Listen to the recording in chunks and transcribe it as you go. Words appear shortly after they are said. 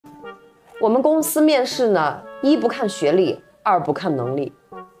我们公司面试呢，一不看学历，二不看能力。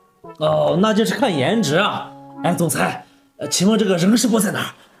哦，那就是看颜值啊！哎，总裁，请问这个人事部在哪儿？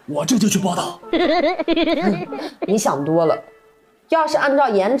我这就去报道。你想多了，要是按照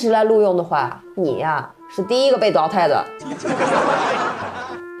颜值来录用的话，你呀是第一个被淘汰的。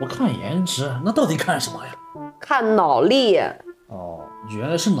我看颜值，那到底看什么呀？看脑力。哦，原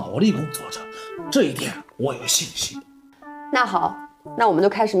来是脑力工作者，这一点我有信心。那好，那我们就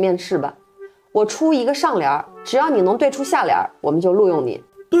开始面试吧。我出一个上联，只要你能对出下联，我们就录用你。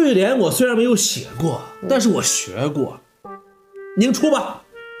对联我虽然没有写过，但是我学过。您出吧。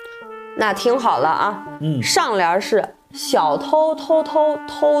那听好了啊，上联是小偷偷偷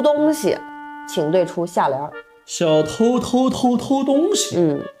偷东西，请对出下联。小偷偷偷偷东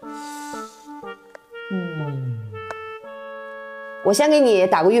西。我先给你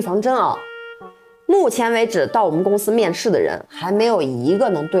打个预防针啊。目前为止，到我们公司面试的人还没有一个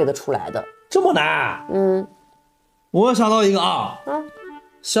能对得出来的。这么难？我想到一个啊。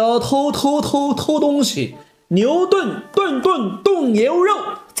小偷偷偷偷东西，牛顿顿顿炖牛肉，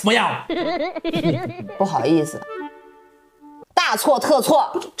怎么样？不好意思，大错特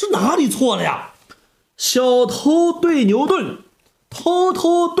错。这哪里错了呀？小偷对牛顿，偷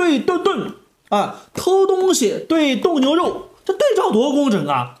偷对顿顿啊，偷东西对炖牛肉，这对照多工整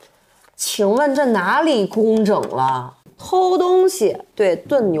啊！请问这哪里工整了？偷东西对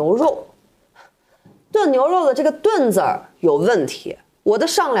炖牛肉，炖牛肉的这个炖字儿有问题。我的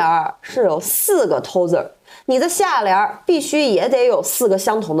上联是有4个偷字儿，你的下联必须也得有4个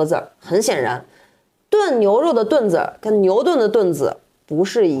相同的字儿。很显然，炖牛肉的炖字跟牛顿的炖字不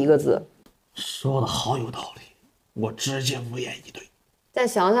是一个字。说的好有道理，我直接无言以对。再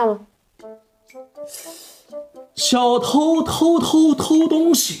想想吧。小偷偷偷偷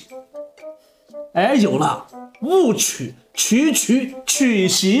东西，哎，有了，误娶娶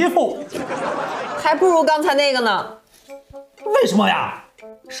媳妇，还不如刚才那个呢。为什么呀？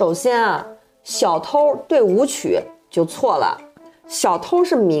首先啊，小偷对舞曲就错了，小偷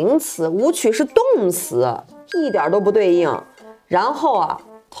是名词，舞曲是动词，一点都不对应。然后啊，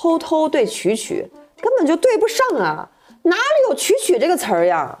偷偷对取根本就对不上啊，哪里有取这个词儿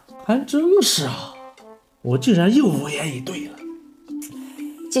呀？还真是啊，我竟然又无言以对了。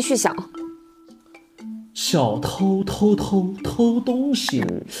继续想。小偷偷偷偷东西，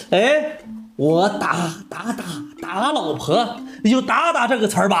哎，我打老婆，有打这个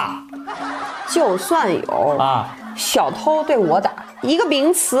词儿吧？就算有啊，小偷对我打，一个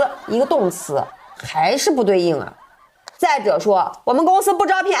名词一个动词，还是不对应啊。再者说，我们公司不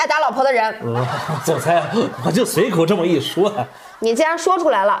招聘爱打老婆的人。总裁，我就随口这么一说。你既然说出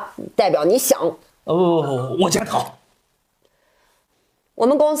来了，代表你想。我检讨。我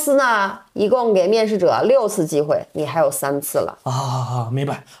们公司呢，一共给面试者6次机会，你还有3次了啊！明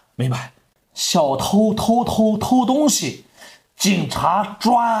白。小偷偷东西，警察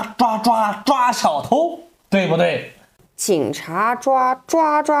抓小偷，对不对？警察抓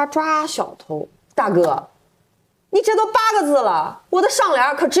小偷，大哥，你这都8个字了，我的上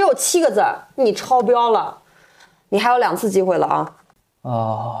联可只有7个字，你超标了，你还有2次机会了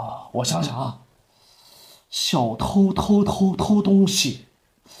啊！我想想啊，小偷偷东西，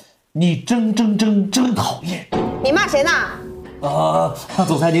你真讨厌！你骂谁呢？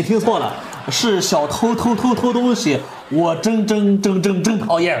总裁您听错了，是小偷偷东西，我真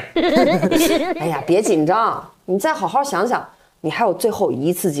讨厌。哎呀，别紧张，你再好好想想，你还有最后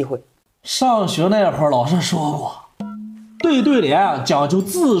1次机会。上学那会儿老师说过，对联啊讲究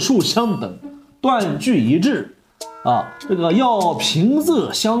字数相等，断句一致啊，这个要平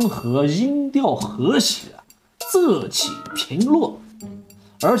仄相合，音调和谐，仄起平落，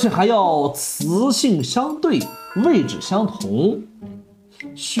而且还要词性相对，位置相同，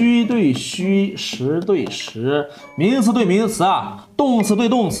虚对虚，实对实，名词对名词啊，动词对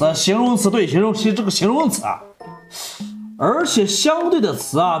动词，形容词对形容词，这个形容词啊，而且相对的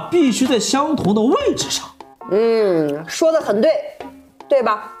词啊，必须在相同的位置上。说得很对，对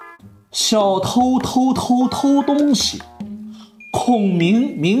吧？小偷偷东西，孔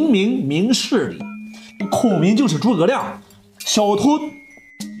明明事理，孔明就是诸葛亮，小偷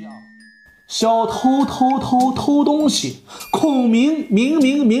偷东西，孔明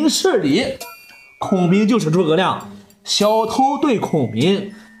明事理，孔明就是诸葛亮，小偷对孔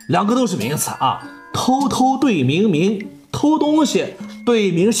明，两个都是名词啊，偷对明，偷东西对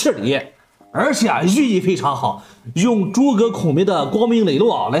明事理，而且啊寓意非常好，用诸葛孔明的光明磊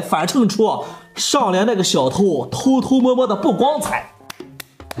落来反衬出上联那个小偷偷摸的不光彩。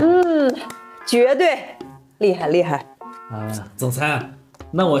绝对厉害。总裁，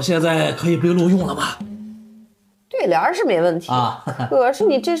那我现在可以被录用了吗？对联是没问题啊，可是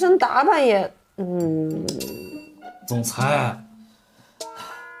你这身打扮也，总裁，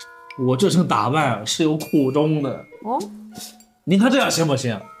我这身打扮是有苦衷的哦。您看这样行不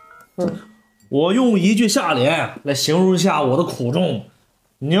行？我用一句下联来形容一下我的苦衷，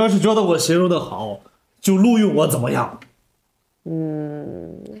你要是觉得我形容的好，就录用我怎么样？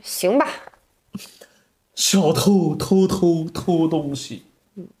行吧。小偷偷偷偷东西，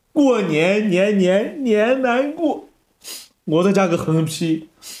过年年难过，我再加个横批，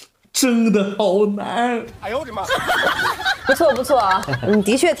真的好难。哎呦我的妈！不错啊，你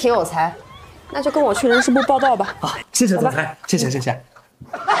的确挺有才，那就跟我去人事部报道吧。谢谢总裁，谢谢。